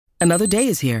Another day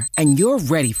is here, and you're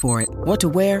ready for it. What to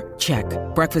wear? Check.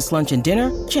 Breakfast, lunch, and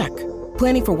dinner? Check.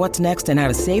 Planning for what's next and how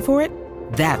to save for it?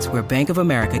 That's where Bank of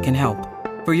America can help.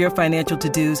 For your financial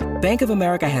to-dos, Bank of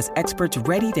America has experts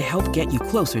ready to help get you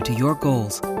closer to your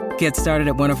goals. Get started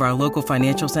at one of our local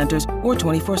financial centers or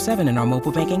 24/7 in our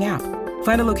mobile banking app.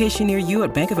 Find a location near you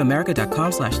at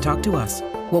bankofamerica.com/talktous.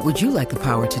 What would you like the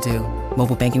power to do?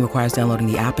 Mobile banking requires downloading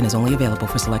the app and is only available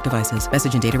for select devices.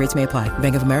 Message and data rates may apply.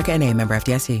 Bank of America N.A., member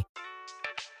FDIC.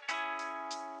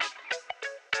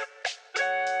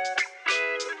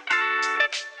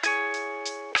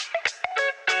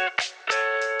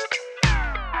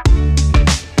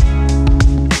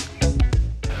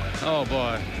 Oh,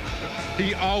 boy.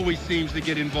 He always seems to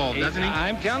get involved, doesn't he?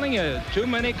 I'm telling you, too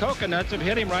many coconuts have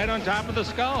hit him right on top of the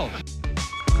skull.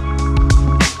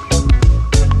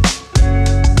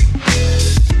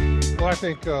 Well, I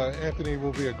think Anthony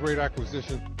will be a great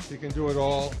acquisition. He can do it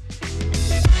all.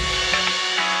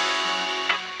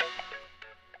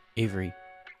 Avery,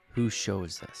 whose show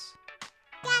is this?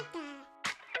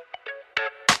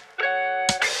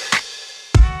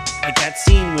 Like that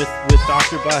scene with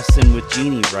Dr. Bus and with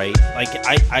Jeannie, right? Like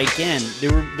I again,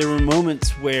 there were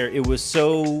moments where it was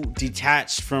so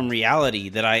detached from reality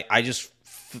that I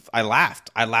laughed.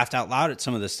 I laughed out loud at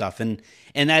some of this stuff, and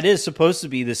that is supposed to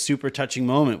be this super touching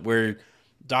moment where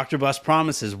Dr. Bus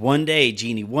promises, one day,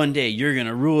 Jeannie, one day you're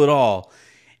gonna rule it all,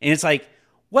 and it's like,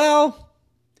 well,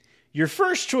 your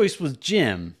first choice was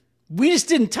Jim. We just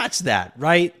didn't touch that,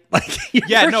 right? Like,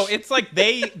 yeah, no, it's like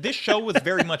this show was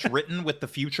very much written with the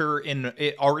future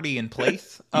already in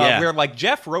place. Where like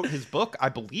Jeff wrote his book, I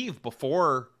believe,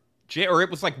 before or it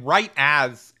was like right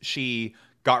as she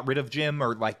got rid of Jim,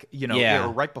 or like, you know,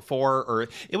 or right before, or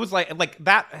it was like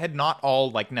that had not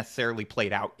all like necessarily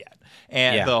played out yet.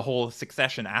 And the whole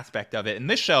succession aspect of it. And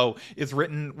this show is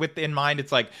written with in mind.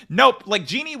 It's like, nope, like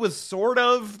Jeannie was sort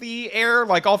of the heir,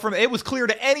 like all from, it was clear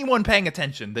to anyone paying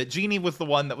attention that Jeannie was the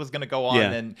one that was going to go on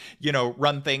and, you know,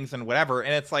 run things and whatever.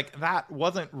 And it's like, that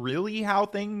wasn't really how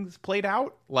things played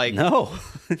out. Like, no,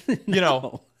 you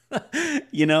know,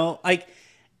 you know, like,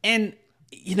 and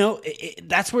you know,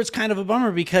 that's where it's kind of a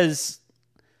bummer because,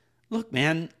 look,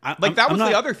 man, that was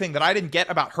the other thing that I didn't get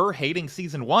about her hating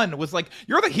season one was like,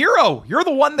 you're the hero. You're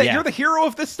the one that you're the hero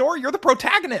of this story. You're the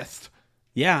protagonist.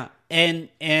 Yeah.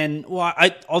 And well,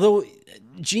 although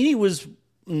Jeannie was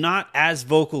not as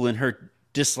vocal in her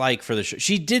dislike for the show,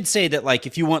 she did say that, like,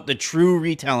 if you want the true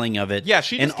retelling of it. Yeah,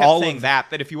 she just kept saying that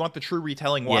if you want the true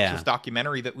retelling, watch this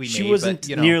documentary that we made. She wasn't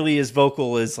nearly as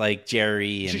vocal as like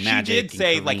Jerry and Magic. She did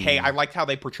say like, hey, I liked how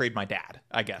they portrayed my dad,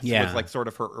 I guess. Yeah. It was like sort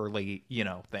of her early, you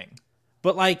know, thing.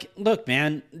 But like, look,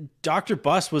 man, Dr.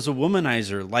 Bus was a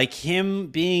womanizer. Like, him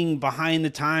being behind the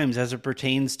times as it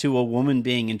pertains to a woman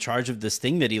being in charge of this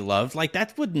thing that he loved, like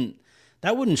that wouldn't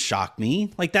shock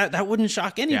me. Like that wouldn't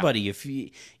shock anybody if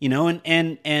you know,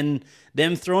 and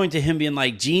them throwing to him being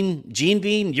like, Gene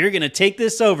Bean, you're going to take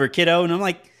this over, kiddo. And I'm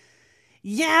like,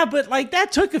 yeah, but like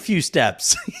that took a few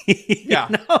steps. Yeah.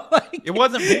 Know? Like, it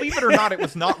wasn't, believe it or not, it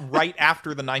was not right after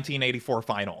the 1984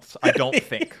 finals. I don't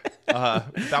think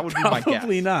that would be my guess.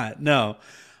 Probably not. No.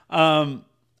 All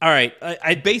right.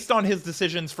 I based on his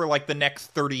decisions for like the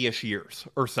next 30-ish years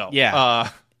or so. Yeah.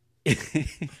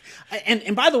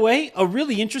 And by the way, a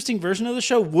really interesting version of the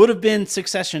show would have been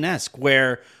Succession-esque,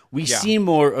 where we see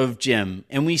more of Jim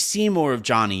and we see more of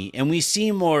Johnny and we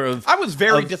see more of. I was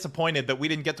very disappointed that we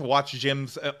didn't get to watch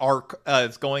Jim's arc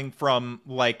as going from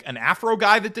like an Afro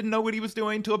guy that didn't know what he was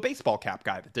doing to a baseball cap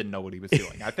guy that didn't know what he was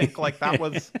doing. I think like that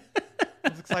was. I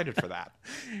was excited for that.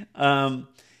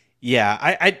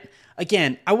 Yeah,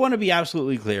 Again, I want to be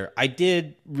absolutely clear. I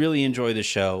did really enjoy the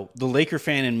show. The Laker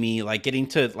fan in me, like getting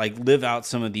to like live out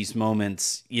some of these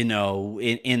moments, you know,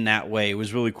 in that way, it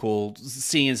was really cool.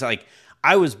 Seeing it's like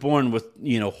I was born with,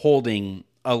 you know, holding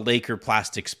a Laker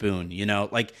plastic spoon, you know,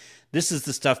 like this is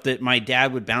the stuff that my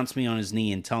dad would bounce me on his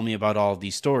knee and tell me about all of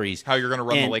these stories. How you're going to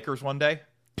run the Lakers one day?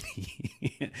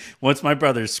 Once my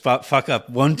brothers fuck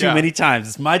up one too many times,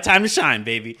 it's my time to shine,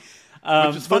 baby.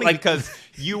 Which is funny because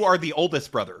you are the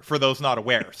oldest brother, for those not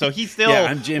aware. So he still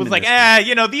was like,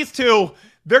 you know, these two,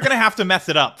 they're going to have to mess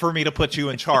it up for me to put you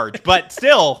in charge. But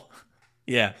still,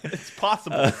 it's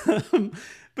possible.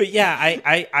 But yeah,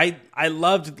 I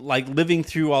loved like living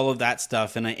through all of that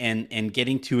stuff and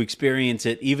getting to experience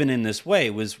it even in this way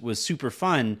was super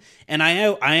fun. And I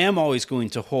am always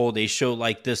going to hold a show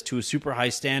like this to a super high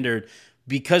standard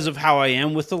because of how I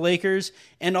am with the Lakers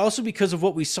and also because of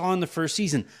what we saw in the first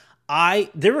season.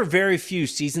 There were very few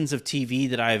seasons of TV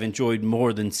that I have enjoyed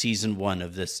more than season one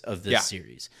of this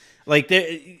series. Like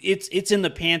it's in the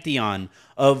pantheon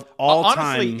of all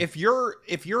honestly, time.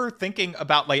 if you're thinking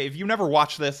about, like, if you never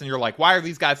watched this and you're like, why are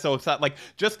these guys so upset? Like,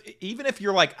 just even if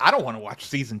you're like, I don't want to watch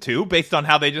season 2 based on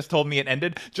how they just told me it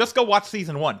ended, just go watch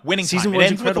season 1. Winning Season time. It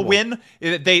ends incredible. with a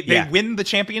win. They win the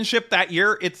championship that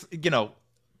year. It's,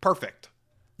 perfect.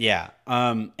 Yeah.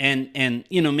 And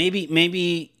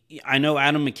maybe I know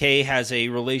Adam McKay has a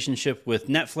relationship with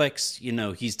Netflix.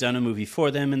 He's done a movie for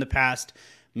them in the past.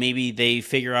 Maybe they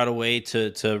figure out a way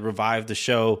to revive the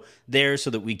show there so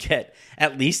that we get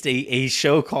at least a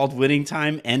show called Winning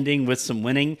Time ending with some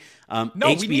winning. No,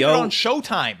 HBO, we need it on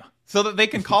Showtime so that they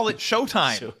can call it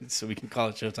Showtime. so we can call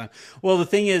it Showtime. Well, the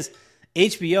thing is,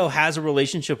 HBO has a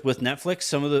relationship with Netflix.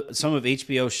 Some of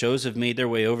HBO shows have made their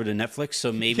way over to Netflix,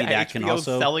 so maybe that HBO's can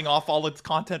also selling off all its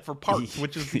content for parts,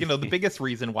 which is the biggest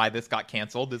reason why this got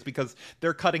canceled is because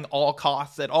they're cutting all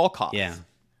costs at all costs.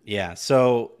 Yeah.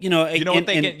 So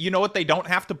what they don't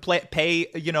have to pay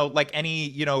like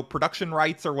any production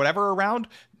rights or whatever around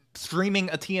streaming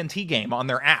a TNT game on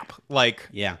their app. Like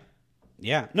yeah.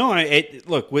 No,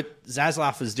 look what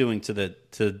Zaslav is doing to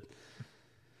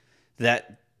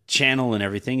that channel and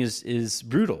everything is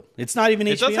brutal. It's not even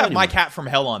HBO. It does have anymore. My Cat from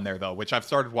Hell on there though, which I've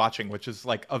started watching, which is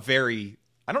like a very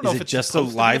I don't know if it's just a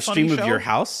live stream of your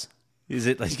house. Is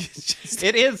it like just...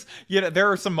 It is. There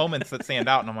are some moments that stand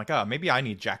out, and I'm like, oh, maybe I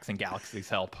need Jackson Galaxy's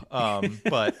help.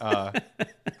 But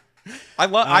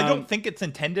I don't think it's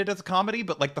intended as a comedy,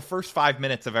 but like the first 5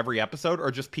 minutes of every episode are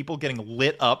just people getting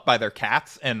lit up by their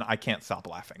cats, and I can't stop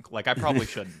laughing. Like I probably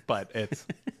shouldn't, but it's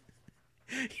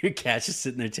your cat's just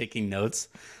sitting there taking notes,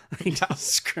 like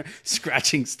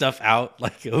scratching stuff out.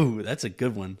 Like, oh, that's a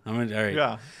good one. All right.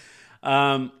 Yeah.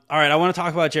 All right, I want to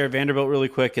talk about Jarred Vanderbilt really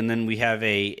quick, and then we have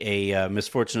a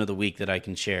misfortune of the week that I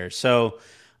can share. So,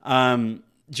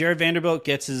 Jarred Vanderbilt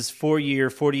gets his 4-year,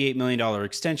 $48 million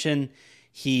extension.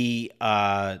 He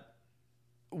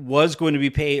was going to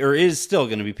be paid, or is still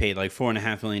going to be paid, like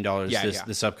 $4.5 million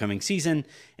this upcoming season,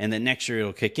 and then next year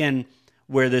it'll kick in.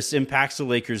 Where this impacts the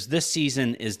Lakers this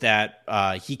season is that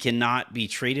he cannot be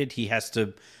traded. He has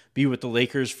to be with the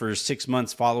Lakers for 6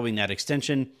 months following that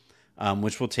extension,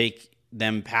 which will take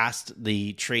them past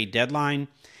the trade deadline.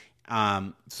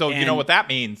 You know what that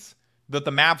means? That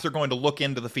the Mavs are going to look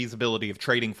into the feasibility of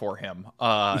trading for him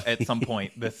at some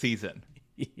point this season.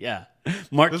 Yeah,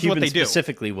 Mark Cuban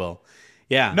specifically will.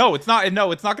 Yeah, no, it's not.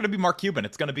 No, it's not going to be Mark Cuban.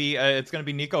 It's going to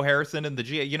be Nico Harrison and the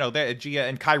Gia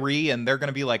and Kyrie, and they're going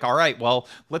to be like, all right, well,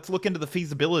 let's look into the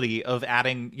feasibility of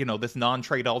adding this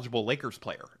non-trade eligible Lakers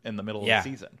player in the middle of the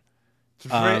season.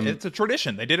 It's a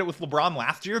tradition. They did it with LeBron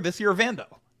last year. This year, Vando.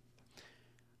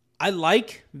 I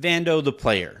like Vando the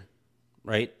player,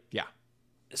 right? Yeah.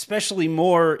 Especially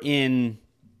more in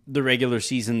the regular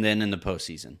season than in the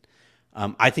postseason.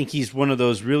 I think he's one of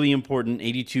those really important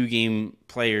 82-game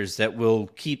players that will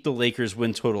keep the Lakers'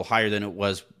 win total higher than it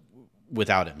was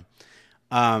without him.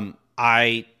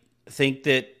 I think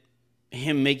that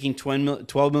him making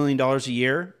 $12 million a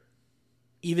year,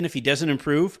 even if he doesn't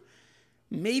improve,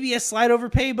 maybe a slight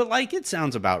overpay, but like it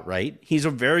sounds about right. He's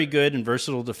a very good and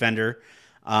versatile defender,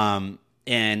 and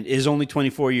is only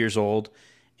 24 years old,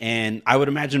 and I would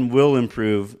imagine will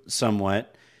improve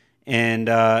somewhat, and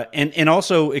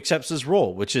also accepts his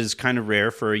role, which is kind of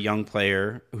rare for a young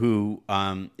player who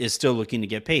is still looking to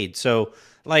get paid. So,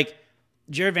 like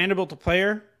Jarred Vanderbilt, the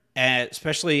player,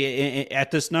 especially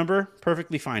at this number,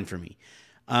 perfectly fine for me.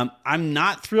 I'm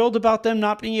not thrilled about them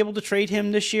not being able to trade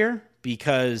him this year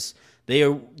because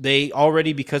they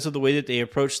already, because of the way that they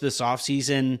approached this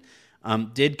offseason,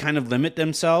 did kind of limit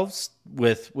themselves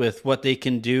with what they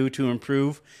can do to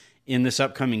improve in this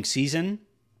upcoming season.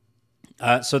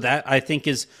 So that I think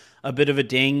is a bit of a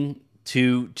ding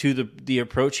to the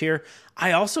approach here.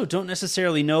 I also don't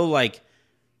necessarily know like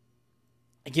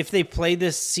if they play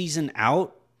this season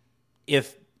out,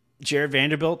 if Jarred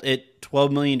Vanderbilt at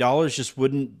 $12 million just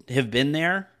wouldn't have been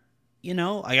there.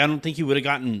 I don't think he would have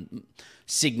gotten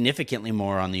significantly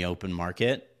more on the open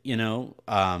market.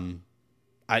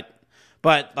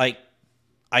 But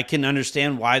I can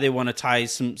understand why they want to tie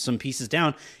some pieces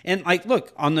down. And like,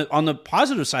 look, on the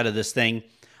positive side of this thing,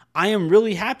 I am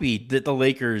really happy that the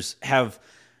Lakers have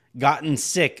gotten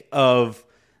sick of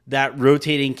that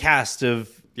rotating cast of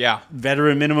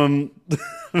veteran minimum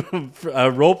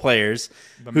role players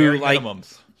who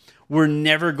minimums. Were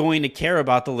never going to care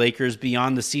about the Lakers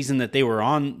beyond the season that they were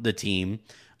on the team.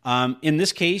 In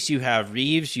this case, you have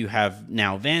Reeves, you have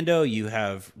now Vando, you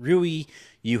have Rui,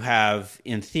 you have,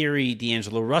 in theory,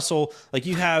 D'Angelo Russell. Like,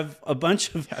 you have a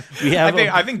bunch of...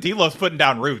 I think D'Lo's putting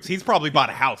down roots. He's probably bought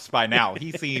a house by now.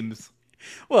 He seems...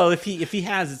 Well, if he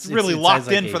has, it's really it locked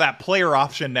like in for that player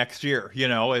option next year.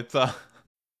 It's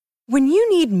When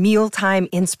you need mealtime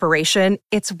inspiration,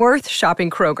 it's worth shopping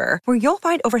Kroger, where you'll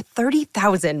find over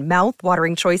 30,000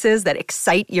 mouth-watering choices that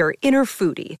excite your inner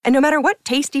foodie. And no matter what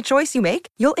tasty choice you make,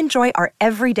 you'll enjoy our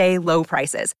everyday low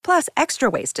prices, plus extra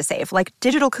ways to save, like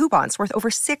digital coupons worth over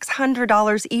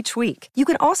 $600 each week. You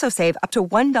can also save up to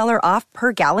 $1 off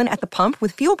per gallon at the pump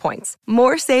with fuel points.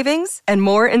 More savings and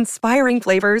more inspiring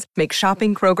flavors make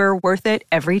shopping Kroger worth it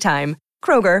every time.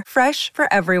 Kroger, fresh for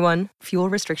everyone. Fuel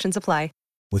restrictions apply.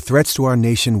 With threats to our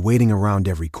nation waiting around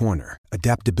every corner,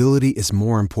 adaptability is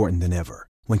more important than ever.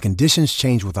 When conditions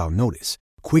change without notice,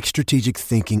 quick strategic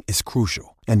thinking is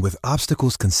crucial. And with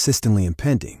obstacles consistently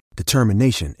impending,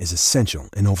 determination is essential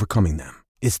in overcoming them.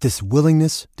 It's this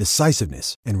willingness,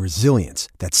 decisiveness, and resilience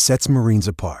that sets Marines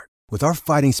apart. With our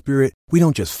fighting spirit, we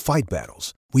don't just fight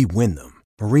battles, we win them.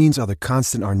 Marines are the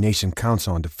constant our nation counts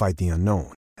on to fight the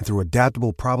unknown. And through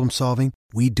adaptable problem solving,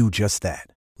 we do just that.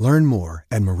 Learn more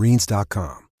at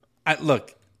marines.com.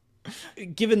 Look,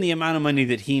 given the amount of money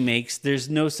that he makes, there's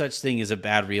no such thing as a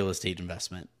bad real estate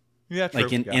investment. Yeah, true.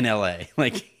 Like in LA.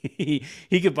 Like he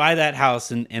could buy that house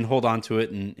and hold on to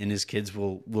it, and his kids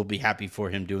will be happy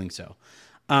for him doing so.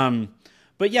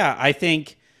 But yeah, I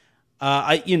think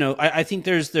I think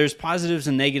there's positives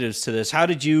and negatives to this. How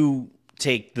did you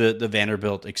take the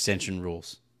Vanderbilt extension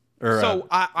rules? So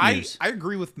I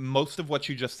agree with most of what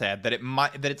you just said, that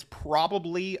it's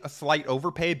probably a slight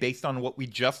overpay based on what we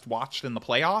just watched in the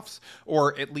playoffs,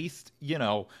 or at least,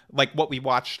 like what we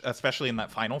watched, especially in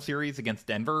that final series against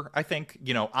Denver. I think,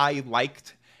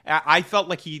 I felt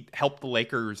like he helped the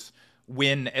Lakers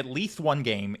win at least one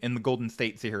game in the Golden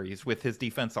State series with his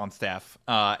defense on Steph.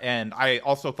 And I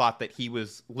also thought that he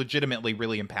was legitimately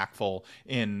really impactful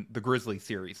in the Grizzlies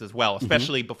series as well,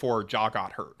 especially before Ja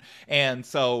got hurt. And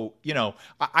so,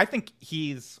 I think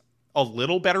he's a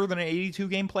little better than an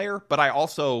 82-game player, but I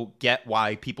also get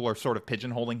why people are sort of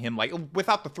pigeonholing him. Like,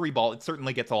 without the three ball, it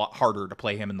certainly gets a lot harder to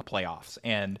play him in the playoffs.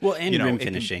 And rim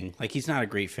finishing. Like, he's not a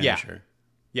great finisher.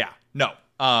 Yeah, no.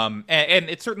 And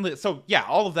it's certainly, so yeah,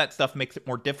 all of that stuff makes it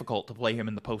more difficult to play him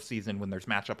in the postseason when there's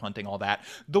matchup hunting, all that.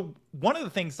 One of the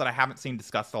things that I haven't seen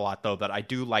discussed a lot, though, that I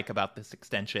do like about this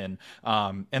extension,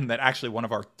 and that actually one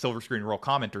of our Silver Screen Roll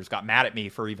commenters got mad at me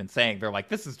for even saying, they're like,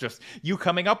 this is just you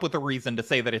coming up with a reason to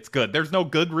say that it's good. There's no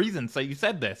good reason, so you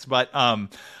said this. But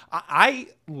I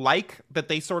like that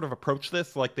they sort of approach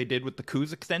this like they did with the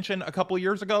Kuz extension a couple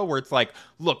years ago, where it's like,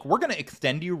 look, we're going to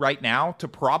extend you right now to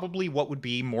probably what would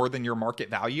be more than your market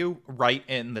value right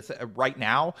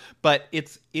now, but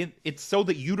it's so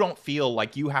that you don't feel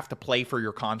like you have to play for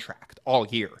your contract all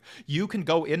year. You can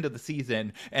go into the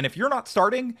season, and if you're not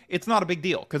starting, it's not a big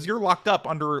deal because you're locked up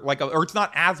under or it's not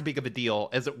as big of a deal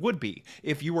as it would be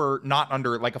if you were not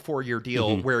under like a 4-year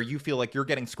deal where you feel like you're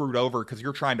getting screwed over because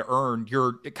you're trying to earn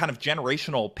your kind of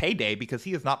generational payday, because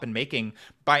he has not been making,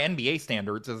 by NBA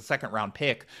standards, as a second round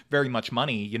pick, very much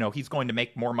money. He's going to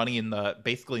make more money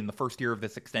basically in the first year of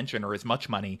this extension, or as much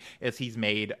money as he's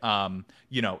made,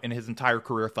 in his entire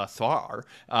career thus far,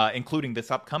 including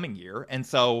this upcoming year. And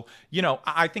so,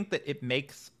 I think that it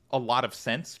makes a lot of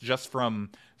sense just from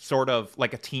sort of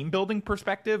like a team building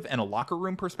perspective and a locker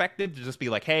room perspective to just be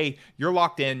like, hey, you're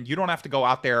locked in. You don't have to go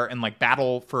out there and like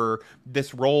battle for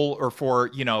this role or for,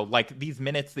 like these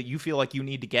minutes that you feel like you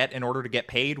need to get in order to get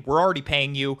paid. We're already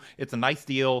paying you. It's a nice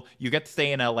deal. You get to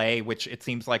stay in LA, which it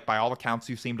seems like by all accounts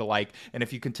you seem to like. And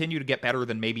if you continue to get better,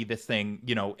 then maybe this thing,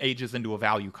 ages into a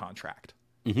value contract.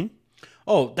 Mm-hmm.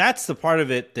 Oh, that's the part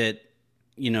of it that,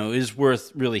 is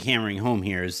worth really hammering home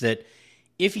here, is that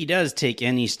if he does take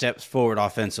any steps forward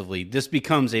offensively, this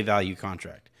becomes a value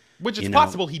contract. Which is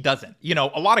possible he doesn't.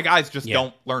 A lot of guys just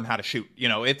don't learn how to shoot.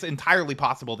 It's entirely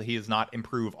possible that he does not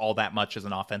improve all that much as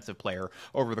an offensive player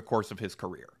over the course of his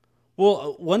career.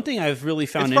 Well, one thing I've really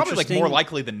found interesting... It's interesting... probably more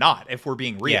likely than not, if we're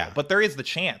being real. Yeah. But there is the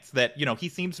chance that, he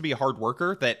seems to be a hard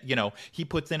worker, that, he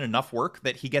puts in enough work,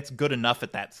 that he gets good enough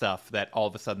at that stuff, that all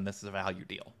of a sudden this is a value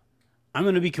deal. I'm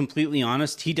going to be completely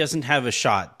honest. He doesn't have a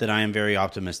shot that I am very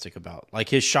optimistic about. Like,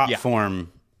 his shot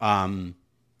form it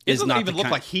doesn't even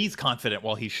look like he's confident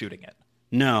while he's shooting it.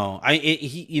 No.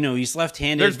 He's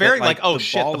left-handed. There's very but, the ball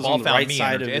found right me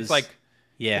side energy. of his... It's like...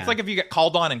 Yeah. It's like if you get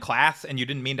called on in class and you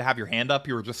didn't mean to have your hand up,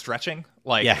 you were just stretching.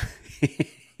 Like, yeah.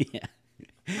 Yeah.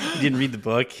 You didn't read the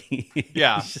book.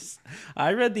 Yeah.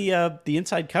 I read the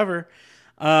inside cover.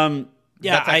 That's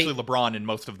actually LeBron in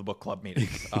most of the book club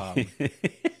meetings.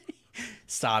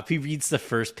 Stop. He reads the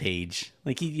first page.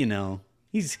 Like,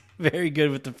 he's very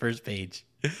good with the first page.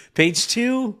 Page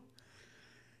 2,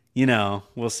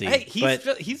 we'll see. Hey,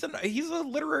 he's a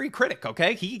literary critic,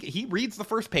 okay? He reads the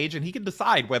first page and he can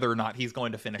decide whether or not he's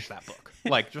going to finish that book.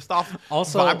 Like, just off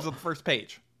vibes of the first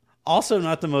page. Also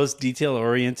not the most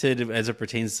detail-oriented as it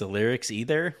pertains to lyrics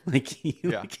either. Like,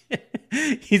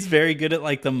 he's very good at,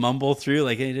 like, the mumble through,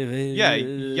 like... Yeah,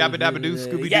 yabba dabba doo,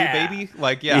 Scooby-Doo, baby.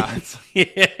 Like, yeah.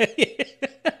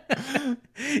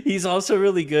 He's also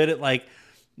really good at, like,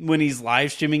 when he's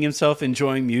live streaming himself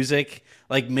enjoying music,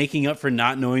 like, making up for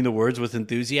not knowing the words with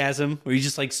enthusiasm, where he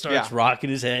just, like, starts rocking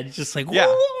his head. He's just like,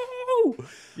 whoa!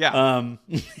 Yeah.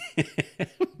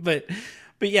 But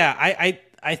yeah,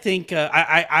 I think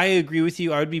I agree with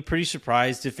you. I would be pretty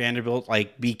surprised if Vanderbilt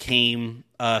became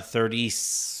a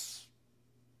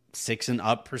 36 and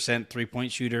up %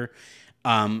 3-point shooter.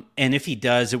 And if he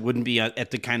does, it wouldn't be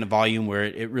at the kind of volume where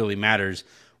it really matters.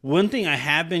 One thing I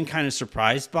have been kind of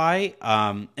surprised by,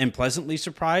 and pleasantly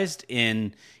surprised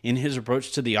in his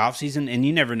approach to the offseason, and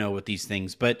you never know with these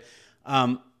things, but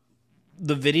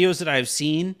the videos that I've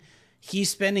seen, he's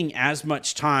spending as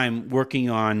much time working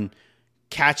on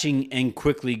catching and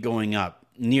quickly going up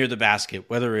near the basket,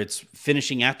 whether it's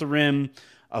finishing at the rim,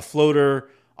 a floater,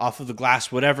 off of the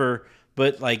glass, whatever.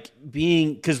 But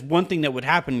because one thing that would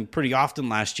happen pretty often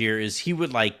last year is he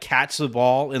would catch the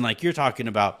ball, and you're talking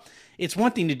about, it's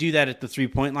one thing to do that at the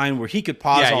 3-point line where he could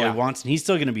pause all he wants and he's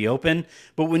still going to be open.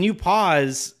 But when you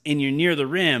pause and you're near the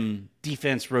rim,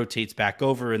 defense rotates back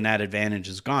over and that advantage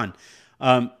is gone.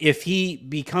 If he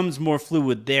becomes more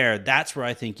fluid there, that's where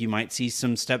I think you might see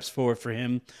some steps forward for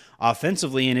him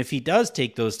offensively. And if he does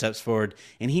take those steps forward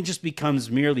and he just becomes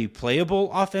merely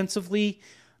playable offensively,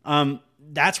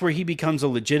 that's where he becomes a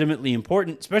legitimately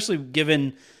important, especially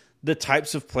given the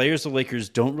types of players the Lakers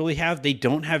don't really have. They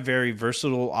don't have very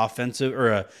versatile offensive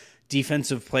or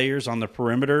defensive players on the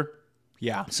perimeter.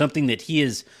 Yeah. Something that he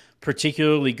is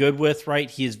particularly good with, right?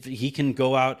 He can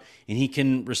go out and he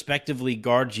can respectively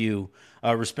guard you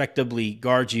a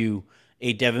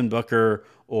Devin Booker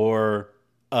or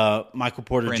Michael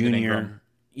Porter Brandon Jr.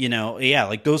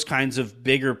 Ingram. Those kinds of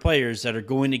bigger players that are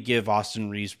going to give Austin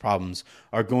Reeves problems,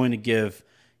 are going to give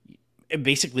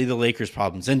basically the Lakers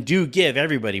problems, and do give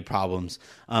everybody problems.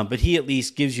 But he at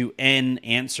least gives you an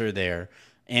answer there.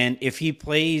 And if he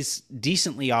plays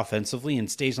decently offensively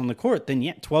and stays on the court, then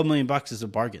 $12 million is a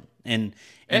bargain. And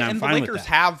I'm fine with that. The Lakers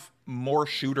have more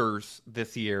shooters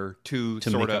this year to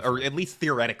sort of, or at least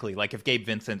theoretically, if Gabe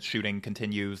Vincent's shooting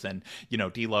continues and,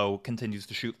 D'Lo continues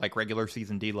to shoot like regular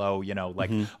season D'Lo,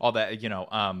 all that,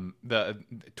 the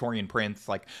Taurean Prince,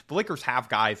 the Lakers have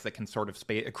guys that can sort of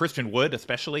space, Christian Wood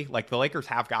especially, the Lakers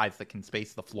have guys that can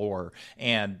space the floor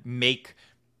and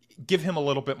give him a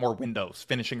little bit more windows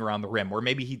finishing around the rim, where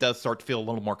maybe he does start to feel a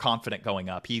little more confident going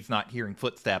up. He's not hearing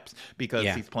footsteps because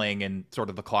he's playing in sort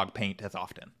of the clogged paint as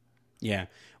often. Yeah.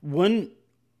 One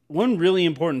really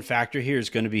important factor here is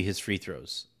going to be his free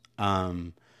throws.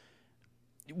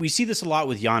 We see this a lot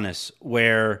with Giannis,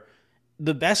 where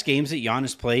the best games that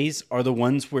Giannis plays are the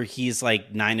ones where he's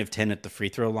 9 of 10 at the free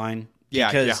throw line.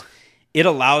 Because it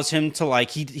allows him to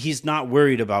he's not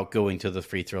worried about going to the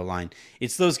free throw line.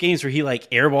 It's those games where he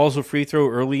airballs a free throw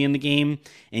early in the game,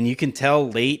 and you can tell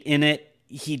late in it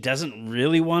he doesn't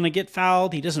really want to get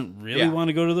fouled. He doesn't really want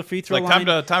to go to the free throw line.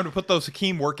 Time to put those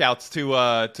Hakeem workouts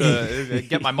to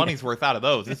get my money's worth out of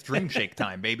those. It's dream shake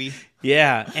time, baby.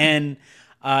 Yeah, and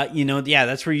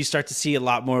that's where you start to see a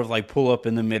lot more of pull up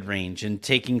in the mid range and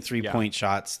taking 3-point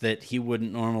shots that he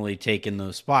wouldn't normally take in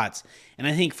those spots. And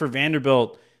I think for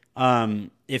Vanderbilt,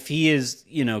 if he is,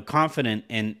 confident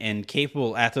and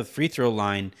capable at the free throw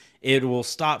line, it will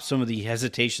stop some of the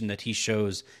hesitation that he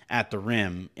shows at the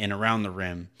rim and around the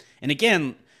rim. And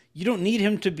again, you don't need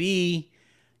him to be,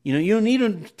 you don't need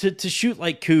him to shoot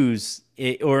like Kuz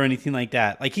or anything like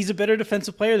that. He's a better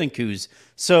defensive player than Kuz.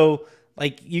 So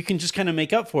you can just kind of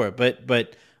make up for it.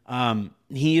 But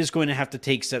he is going to have to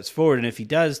take steps forward. And if he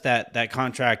does, that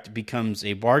contract becomes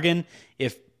a bargain.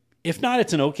 If not,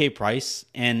 it's an okay price.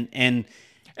 And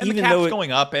even the cap's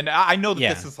going up, and I know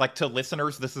that this is to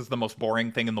listeners, this is the most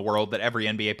boring thing in the world that every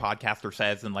NBA podcaster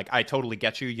says, and I totally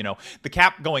get you. The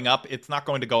cap going up, it's not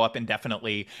going to go up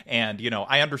indefinitely, and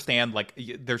I understand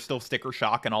there's still sticker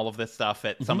shock and all of this stuff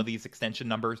at some of these extension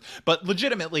numbers, but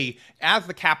legitimately, as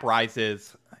the cap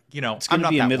rises, it's going to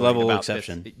be a mid-level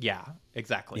exception. Yeah,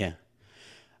 exactly. Yeah.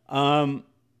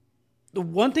 The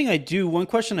one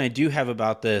question I do have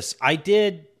about this,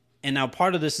 and now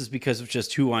part of this is because of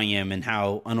just who I am and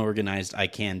how unorganized I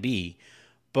can be.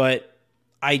 But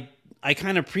I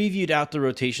kind of previewed out the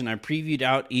rotation. I previewed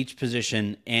out each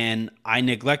position, and I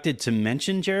neglected to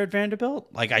mention Jarred Vanderbilt.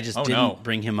 I just didn't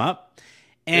bring him up.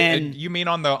 And you mean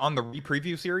on the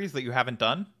re-preview series that you haven't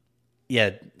done?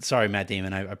 Yeah, sorry, Matt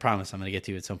Damon. I promise I'm going to get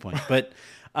to you at some point. But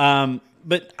I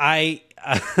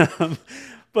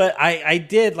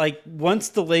did, like, once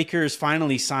the Lakers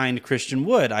finally signed Christian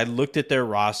Wood, I looked at their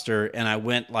roster and I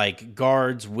went like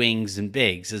guards, wings, and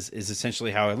bigs is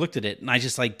essentially how I looked at it. And I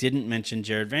just like didn't mention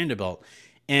Jarred Vanderbilt.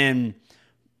 And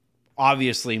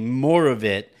obviously more of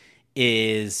it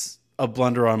is a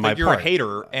blunder on my part. You're a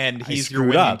hater, and he's your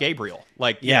Wendy Gabriel.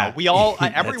 Like, yeah, we all,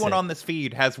 everyone on this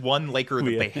feed has one Laker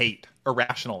that they hate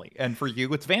irrationally, and for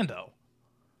you, it's Vando.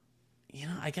 You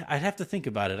know, I'd have to think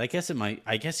about it. I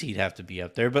guess he'd have to be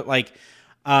up there, but like,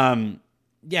 I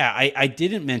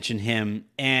didn't mention him,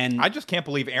 and I just can't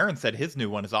believe Aaron said his new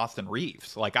one is Austin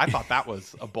Reeves. Like, I thought that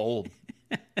was a bold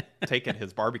take at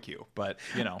his barbecue, but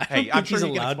you know, hey, I'm sure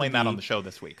you can explain that on the show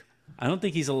this week. I don't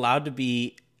think he's allowed to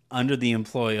be under the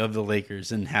employ of the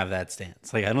Lakers and have that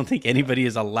stance. Like, I don't think anybody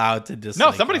is allowed to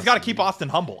dislike. No, somebody's got to keep Austin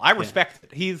humble. I respect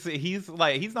it. He's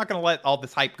not going to let all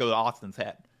this hype go to Austin's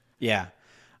head. Yeah.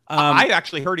 I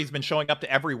actually heard he's been showing up to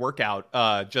every workout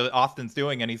Austin's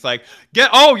doing, and he's like, you're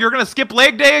going to skip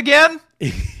leg day again?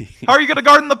 How are you going to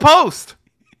guard in the post?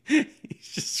 He's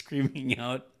just screaming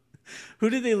out. Who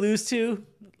did they lose to?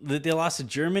 They lost to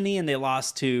Germany, and they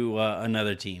lost to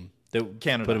another team that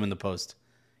Canada. Put him in the post.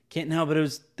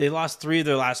 They lost 3 of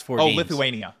their last 4 games. Oh,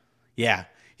 Lithuania. Yeah.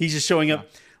 He's just showing up.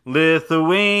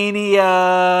 Lithuania.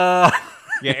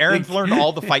 Yeah, Aaron's learned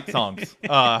all the fight songs.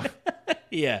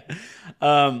 Yeah.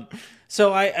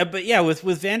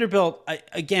 With Vanderbilt,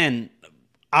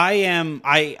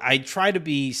 I try to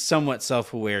be somewhat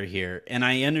self-aware here, and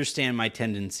I understand my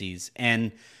tendencies.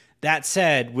 And that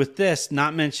said, with this,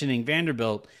 not mentioning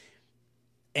Vanderbilt,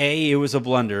 A, it was a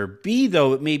blunder. B,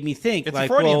 though, it made me think, it's a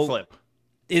Freudian slip.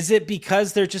 Is it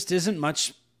because there just isn't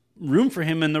much room for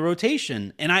him in the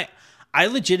rotation? And I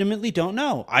legitimately don't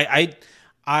know.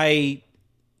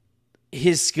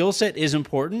 His skill set is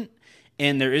important,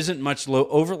 and there isn't much low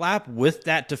overlap with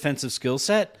that defensive skill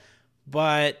set.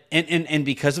 But and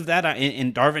because of that,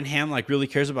 and Darvin Ham like really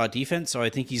cares about defense, so I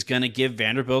think he's going to give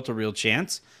Vanderbilt a real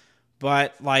chance.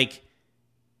 But like,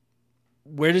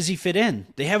 where does he fit in?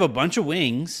 They have a bunch of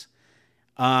wings.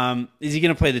 Is he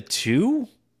going to play the 2?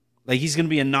 Like, he's going to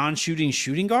be a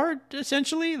non-shooting guard,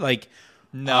 essentially? Like,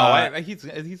 no, he's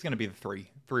going to be the 3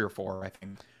 or 4, I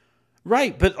think.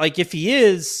 Right, but like, if he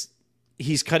is,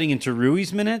 he's cutting into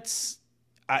Rui's minutes.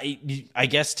 I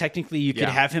guess technically you could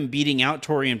have him beating out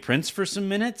Taurean Prince for some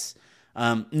minutes.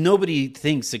 Nobody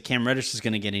thinks that Cam Reddish is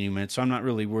going to get any minutes, so I'm not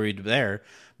really worried there.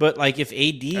 But like, if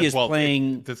AD is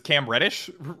playing, does Cam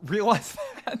Reddish realize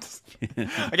that?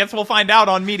 I guess we'll find out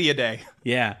on Media Day.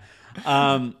 Yeah.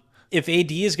 If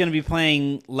AD is going to be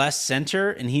playing less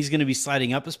center and he's going to be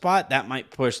sliding up a spot, that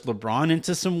might push LeBron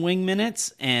into some wing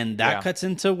minutes, and that cuts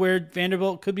into where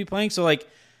Vanderbilt could be playing. So like,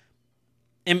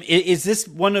 is this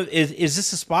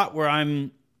a spot where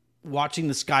I'm watching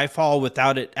the sky fall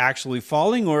without it actually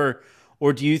falling, or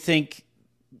do you think?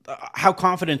 How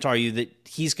confident are you that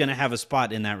he's going to have a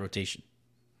spot in that rotation?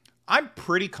 I'm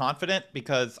pretty confident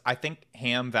because I think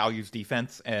Ham values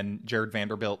defense, and Jarred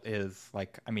Vanderbilt is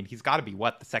like, I mean, he's got to be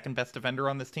the second best defender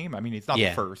on this team. I mean, he's not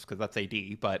the first because that's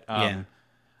AD, but I'm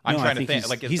trying to think.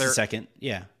 Like, he's the second.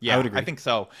 Yeah, I would agree. I think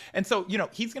so. And so,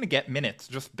 he's going to get minutes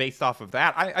just based off of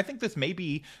that. I think this may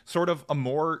be sort of a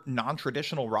more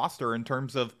non-traditional roster in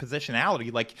terms of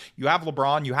positionality. Like, you have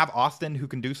LeBron, you have Austin who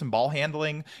can do some ball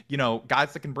handling,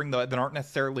 guys that can bring that aren't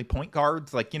necessarily point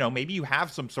guards. Like, maybe you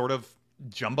have some sort of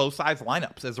jumbo-sized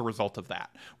lineups as a result of that,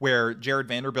 where Jarred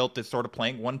Vanderbilt is sort of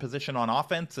playing one position on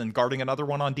offense and guarding another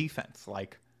one on defense.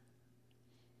 Like,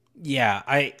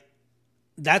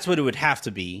 that's what it would have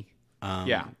to be.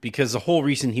 Because the whole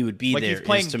reason he would be there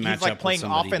is to match up with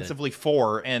somebody offensively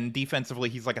 4, and defensively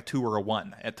he's like a 2 or a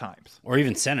 1 at times, or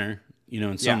even center.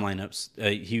 In some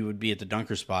lineups, he would be at the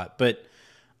dunker spot. But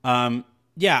I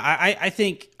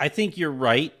think you're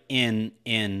right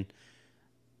in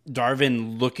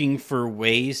Darvin looking for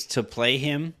ways to play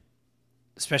him,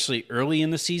 especially early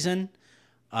in the season.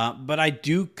 But I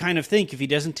do kind of think if he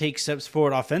doesn't take steps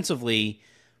forward offensively,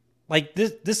 like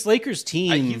this Lakers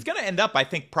team, he's going to end up, I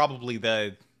think, probably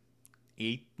the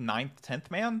 8th, 9th, 10th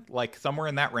man, like somewhere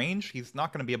in that range. He's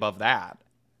not going to be above that.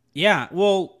 Yeah,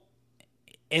 well,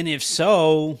 and if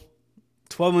so,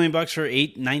 $12 million for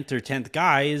 8th, 9th, or 10th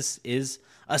guy is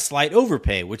a slight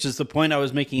overpay, which is the point I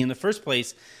was making in the first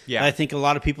place. Yeah, that I think a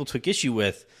lot of people took issue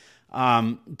with.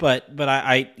 But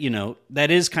I that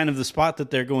is kind of the spot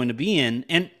that they're going to be in.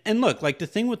 And look, like, the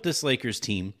thing with this Lakers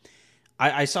team,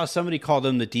 I saw somebody call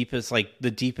them the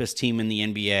deepest team in the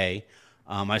NBA.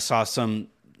 I saw some,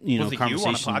 was it conversation. You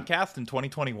on a podcast in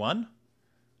 2021?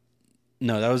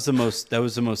 No, that was the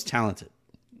most talented.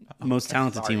 most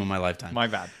talented team of my lifetime. My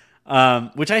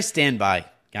bad. Which I stand by.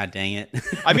 God dang it.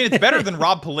 I mean, it's better than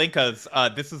Rob Pelinka's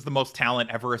this is the most talent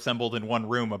ever assembled in one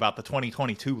room about the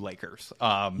 2022 Lakers.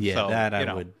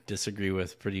 I would disagree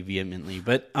with pretty vehemently.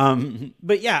 But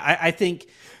yeah, I think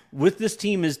with this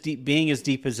team being as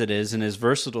deep as it is and as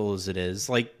versatile as it is,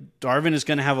 like Darvin is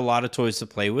going to have a lot of toys to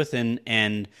play with,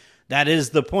 and that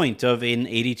is the point of an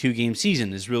 82-game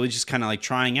season, is really just kind of like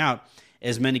trying out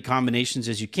as many combinations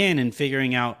as you can and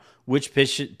figuring out which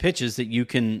pitches that you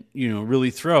can,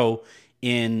 really throw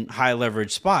in high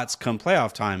leverage spots come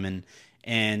playoff time.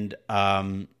 And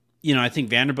I think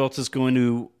Vanderbilt is going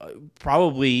to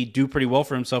probably do pretty well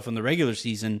for himself in the regular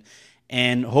season.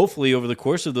 And hopefully over the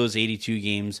course of those 82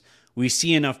 games, we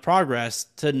see enough progress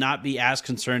to not be as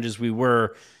concerned as we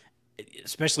were,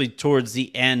 especially towards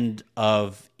the end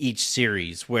of each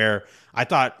series, where I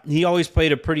thought he always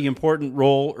played a pretty important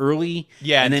role early.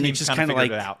 Yeah. And then it just kind of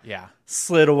like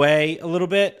slid away a little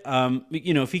bit.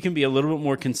 If he can be a little bit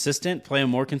more consistent, play a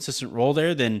more consistent role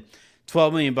there, then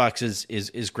 $12 million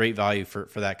is great value for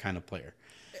that kind of player.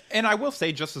 And I will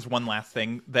say, just as one last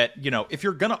thing, that, if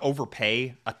you're going to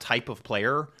overpay a type of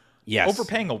player,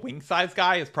 overpaying a wing size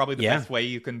guy is probably the best way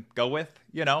you can go with,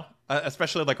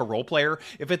 especially like a role player.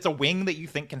 If it's a wing that you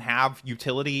think can have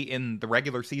utility in the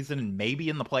regular season and maybe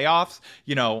in the playoffs,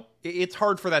 it's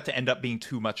hard for that to end up being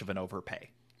too much of an overpay.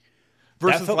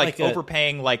 Versus like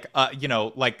overpaying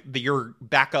your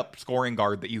backup scoring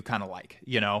guard that you kind of like,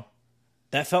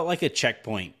 That felt like a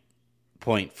checkpoint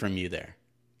from you there.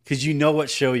 Because what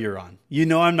show you're on.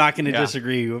 I'm not going to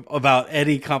disagree about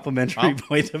any complimentary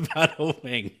point about a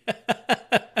wing.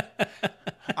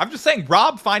 I'm just saying,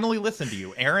 Rob finally listened to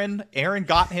you. Aaron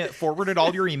forwarded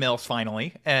all your emails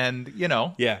finally, and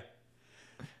Yeah.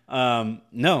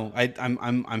 No,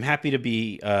 I'm happy to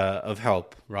be of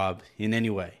help, Rob, in any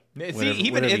way.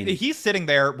 See, he's sitting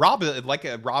there. Rob, like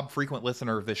a Rob frequent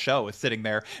listener of this show, is sitting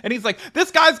there, and he's like,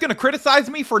 "This guy's going to criticize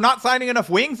me for not signing enough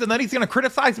wings, and then he's going to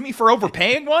criticize me for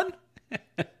overpaying one."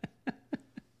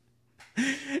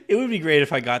 It would be great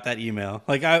if I got that email.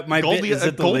 Like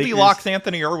Goldilocks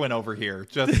Anthony Irwin over here,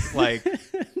 just like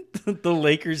the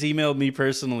Lakers emailed me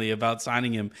personally about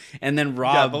signing him, and then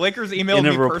Rob. The Lakers emailed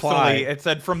me personally. It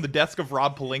said, from the desk of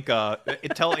Rob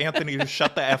Pelinka, tell Anthony to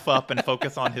shut the F up and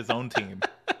focus on his own team.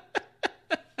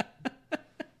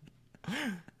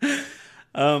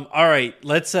 All right,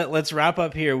 let's wrap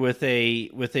up here with a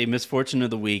misfortune of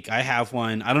the week. I have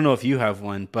one. I don't know if you have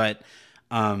one, but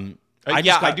I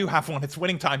do have one. It's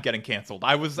Winning Time getting canceled.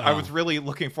 I was really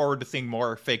looking forward to seeing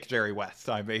more fake Jerry West.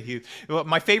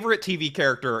 My favorite TV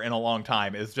character in a long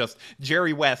time is just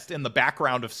Jerry West in the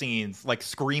background of scenes, like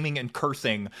screaming and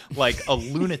cursing like a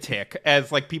lunatic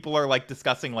as like people are like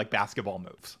discussing like basketball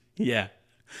moves. Yeah.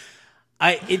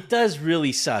 It does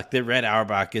really suck that Red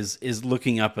Auerbach is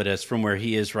looking up at us from where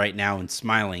he is right now and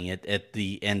smiling at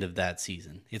the end of that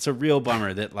season. It's a real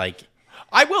bummer that, like...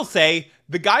 I will say,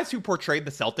 the guys who portrayed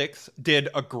the Celtics did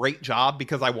a great job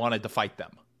because I wanted to fight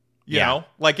them. You know?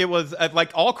 Like, it was, like,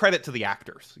 all credit to the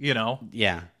actors,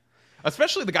 Yeah.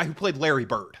 Especially the guy who played Larry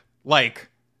Bird. Like...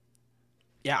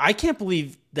 Yeah, I can't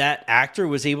believe that actor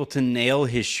was able to nail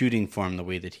his shooting form the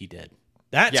way that he did.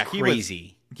 That's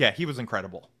crazy. He was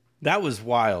incredible. That was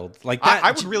wild. Like that,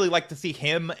 I would really like to see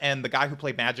him and the guy who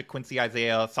played Magic, Quincy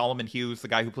Isaiah, Solomon Hughes, the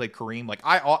guy who played Kareem. Like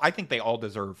I think they all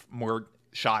deserve more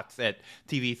shots at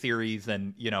TV series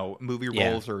and movie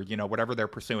roles or whatever they're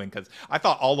pursuing, because I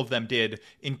thought all of them did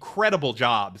incredible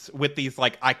jobs with these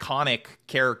like iconic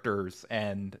characters.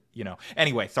 And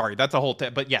anyway, sorry, that's a whole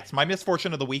but yes, my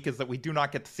misfortune of the week is that we do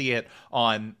not get to see it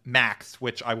on Max,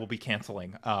 which I will be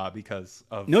canceling because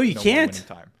of you can't. Winning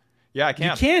Time. Yeah, I can.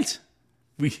 You can't.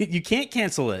 You can't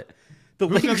cancel it.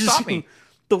 Who's gonna stop me?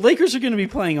 The Lakers are going to be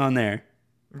playing on there.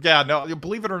 Yeah, no,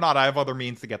 believe it or not, I have other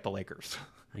means to get the Lakers.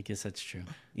 I guess that's true.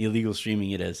 Illegal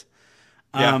streaming it is.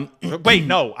 Yeah. Wait,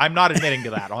 no, I'm not admitting to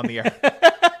that on the air.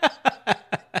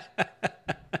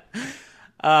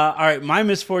 All right, my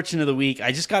misfortune of the week.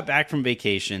 I just got back from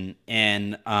vacation,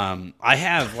 and I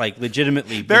have like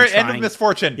legitimately been end of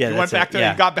misfortune. Yeah, you went back to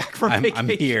you got back from vacation. I'm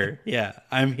here. Yeah,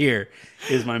 I'm here.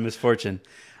 Is my misfortune.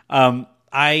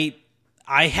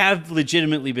 I have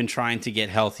legitimately been trying to get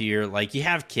healthier. Like, you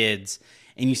have kids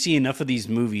and you see enough of these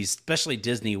movies, especially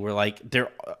Disney, where like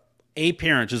a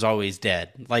parent is always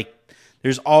dead. Like,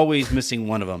 there's always missing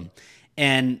one of them.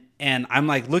 And I'm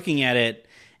like looking at it,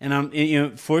 and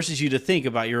it forces you to think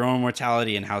about your own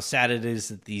mortality and how sad it is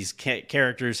that these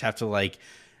characters have to like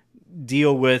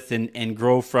deal with and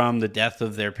grow from the death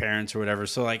of their parents or whatever.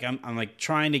 So like I'm like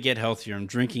trying to get healthier. I'm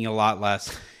drinking a lot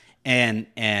less. and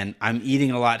I'm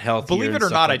eating a lot healthier. Believe it or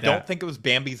not, I don't think it was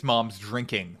Bambi's mom's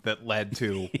drinking that led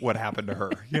to what happened to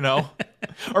her,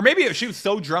 Or maybe if she was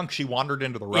so drunk she wandered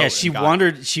into the road. Yeah, she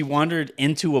wandered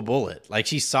into a bullet. Like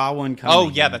she saw one coming. Oh,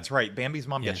 yeah, that's right. Bambi's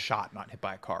mom gets shot, not hit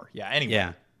by a car. Yeah, anyway.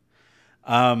 Yeah.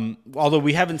 Although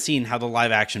we haven't seen how the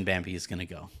live action Bambi is going to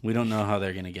go. We don't know how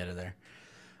they're going to get her there.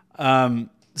 I've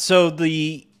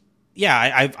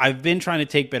been trying to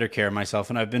take better care of myself,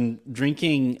 and I've been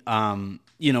drinking,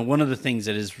 one of the things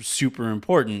that is super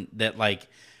important that like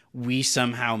we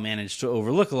somehow manage to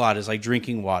overlook a lot is like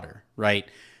drinking water, right?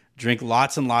 Drink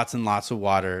lots and lots and lots of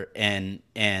water and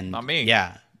not me.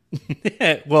 Yeah.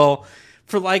 Well,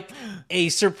 for like a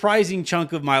surprising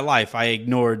chunk of my life, I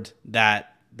ignored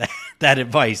that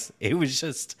advice. It was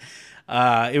just,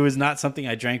 it was not something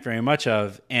I drank very much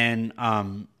of. And,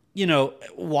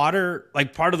 water,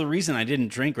 like part of the reason I didn't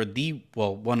drink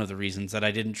one of the reasons that I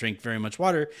didn't drink very much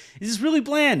water is it's really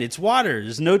bland. It's water.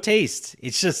 There's no taste.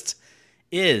 It's just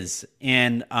is.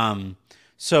 And,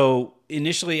 so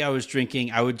initially I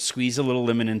would squeeze a little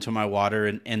lemon into my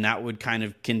water and that would kind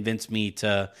of convince me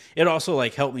it also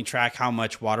like helped me track how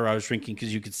much water I was drinking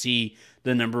because you could see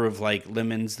the number of like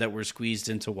lemons that were squeezed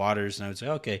into waters. And I would say,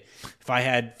 okay, if I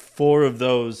had 4 of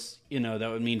those, that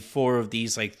would mean 4 of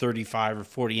these like 35 or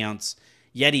 40 ounce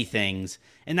Yeti things.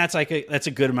 And that's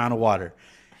a good amount of water.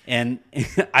 And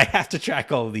I have to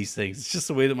track all of these things. It's just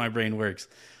the way that my brain works.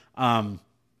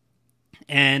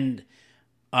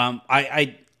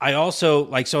 I also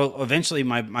like, so eventually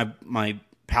my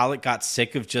palate got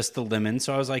sick of just the lemon.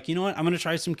 So I was like, you know what? I'm going to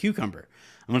try some cucumber.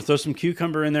 I'm going to throw some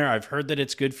cucumber in there. I've heard that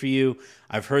it's good for you.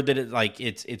 I've heard that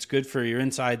it's good for your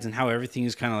insides and how everything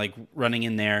is kind of like running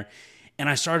in there. And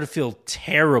I started to feel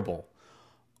terrible,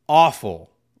 awful,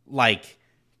 like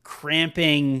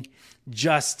cramping,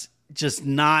 just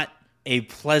not a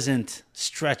pleasant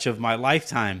stretch of my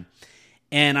lifetime.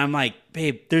 And I'm like,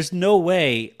 babe, there's no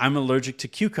way I'm allergic to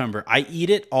cucumber. I eat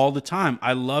it all the time.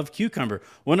 I love cucumber.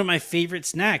 One of my favorite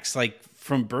snacks, like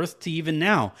from birth to even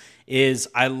now, is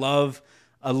I love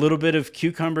a little bit of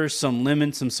cucumber, some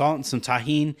lemon, some salt, and some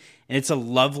tahini. And it's a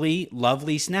lovely,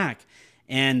 lovely snack.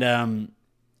 And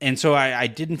so I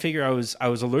didn't figure I was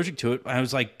allergic to it. I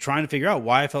was like trying to figure out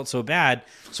why I felt so bad.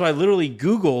 So I literally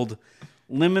Googled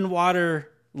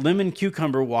lemon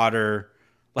cucumber water,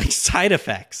 like side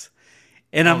effects.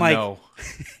 And I'm like, no.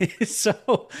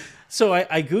 so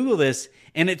I Google this,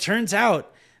 and it turns out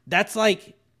that's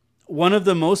like one of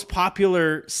the most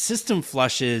popular system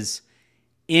flushes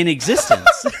in existence.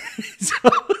 so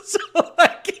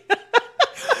like,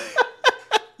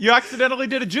 you accidentally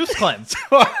did a juice cleanse.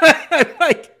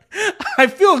 I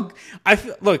feel.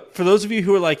 Look, for those of you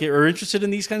who are interested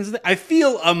in these kinds of things, I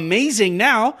feel amazing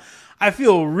now. I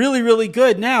feel really, really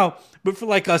good now. But for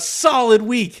like a solid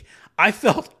week, I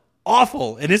felt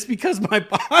awful, and it's because my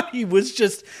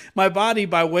body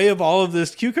by way of all of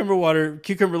this cucumber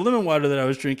lemon water that I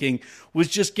was drinking was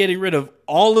just getting rid of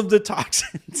all of the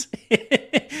toxins,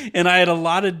 and I had a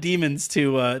lot of demons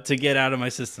to get out of my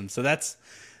system. So that's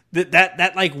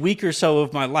that like week or so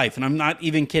of my life, and I'm not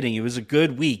even kidding. It was a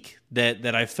good week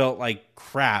that I felt like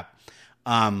crap.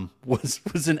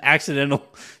 Was an accidental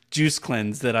juice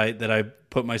cleanse that I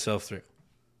put myself through.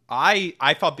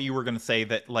 I thought that you were going to say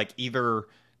that like either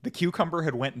the cucumber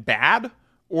had went bad,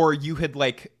 or you had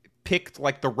like picked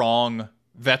like the wrong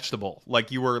vegetable. Like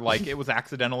you were like, it was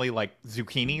accidentally like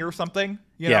zucchini or something,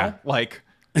 you know? Like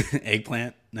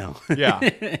eggplant. No.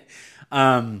 Yeah.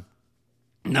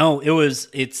 No, it's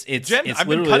Jen, it's I've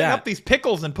been cutting up these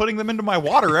pickles and putting them into my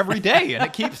water every day, and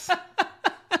it keeps.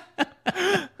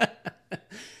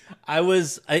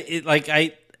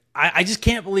 I just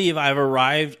can't believe I've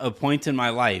arrived a point in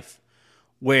my life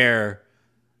where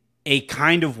a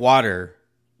kind of water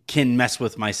can mess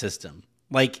with my system.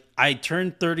 Like I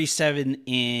turned 37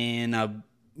 in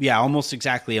almost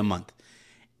exactly a month.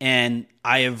 And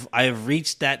I have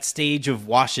reached that stage of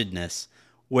washedness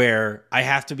where I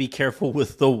have to be careful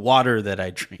with the water that I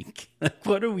drink. Like,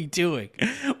 what are we doing?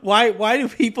 Why do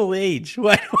people age?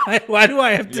 Why do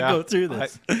I have to go through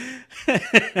this?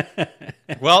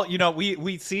 Well,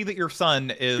 we see that your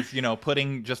son is,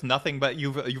 putting just nothing but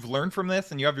you've learned from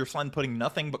this, and you have your son putting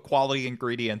nothing but quality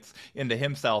ingredients into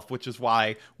himself, which is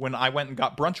why when I went and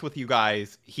got brunch with you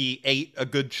guys, he ate a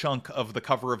good chunk of the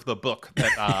cover of the book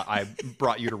that I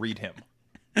brought you to read him.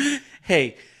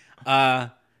 Hey,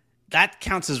 that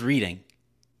counts as reading.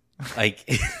 Like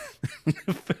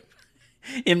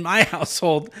in my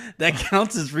household, that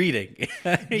counts as reading.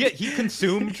 Yeah, he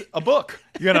consumed a book.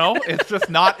 It's just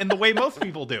not in the way most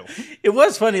people do. It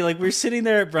was funny. Like, we're sitting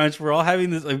there at brunch. We're all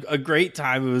having a great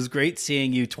time. It was great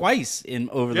seeing you twice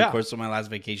over the course of my last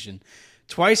vacation.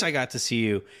 Twice I got to see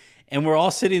you. And we're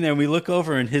all sitting there, and we look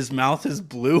over, and his mouth is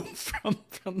blue from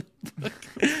the book.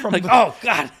 Oh,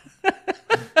 God.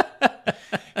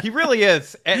 He really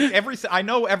is. I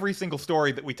know every single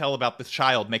story that we tell about this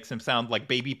child makes him sound like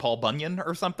baby Paul Bunyan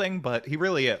or something, but he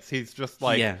really is. He's just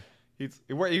like,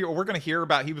 we're going to hear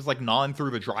about, he was like gnawing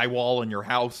through the drywall in your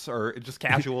house or just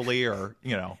casually or,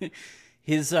 So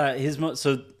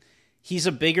he's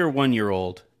a bigger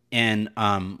 1-year-old, and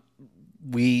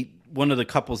one of the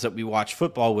couples that we watch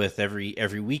football with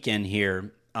every weekend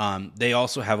here, they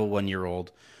also have a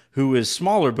 1-year-old who is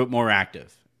smaller but more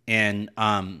active. And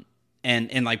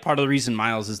like part of the reason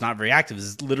Miles is not very active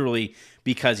is literally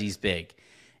because he's big.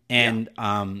 And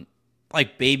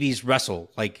like babies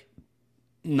wrestle, like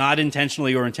not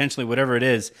intentionally or intentionally, whatever it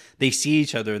is, they see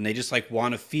each other and they just like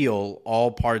want to feel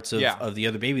all parts of the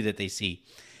other baby that they see.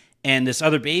 And this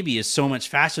other baby is so much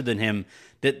faster than him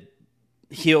that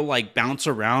he'll like bounce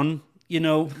around,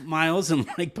 Miles and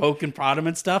like poke and prod him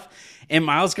and stuff. And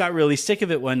Miles got really sick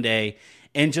of it one day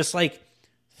and just like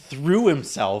threw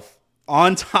himself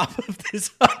on top of this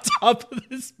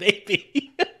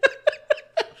baby.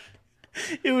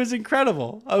 It was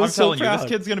incredible. I'm so telling you, this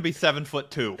kid's going to be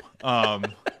 7'2".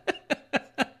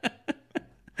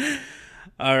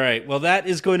 All right. Well, that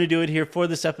is going to do it here for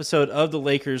this episode of the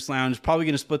Lakers Lounge. Probably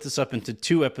going to split this up into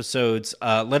 2 episodes.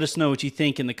 Let us know what you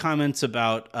think in the comments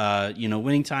about,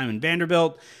 winning time in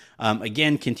Vanderbilt.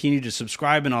 Again, continue to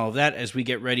subscribe and all of that as we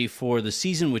get ready for the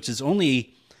season, which is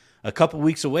only a couple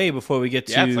weeks away before we get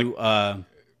to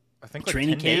I think like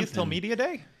training 10 camp days till media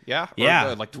day. Yeah.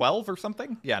 Yeah. Like 12 or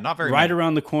something. Yeah. Not very right many.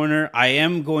 Around the corner. I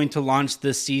am going to launch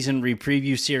this season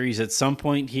preview series at some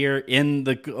point here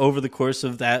over the course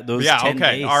of those 10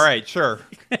 days. All right. Sure.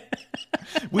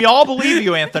 We all believe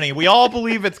you, Anthony. We all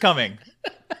believe it's coming.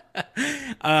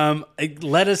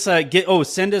 Let us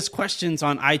send us questions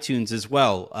on iTunes as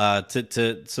well,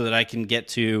 so that I can get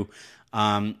to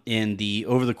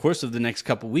over the course of the next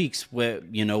couple weeks,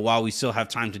 while we still have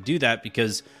time to do that,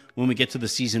 because when we get to the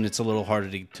season, it's a little harder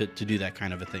to do that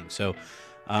kind of a thing. So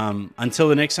until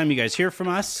the next time you guys hear from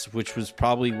us, which will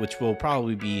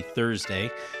probably be Thursday,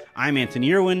 I'm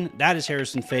Anthony Irwin. That is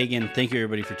Harrison Fagan. Thank you,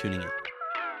 everybody, for tuning in.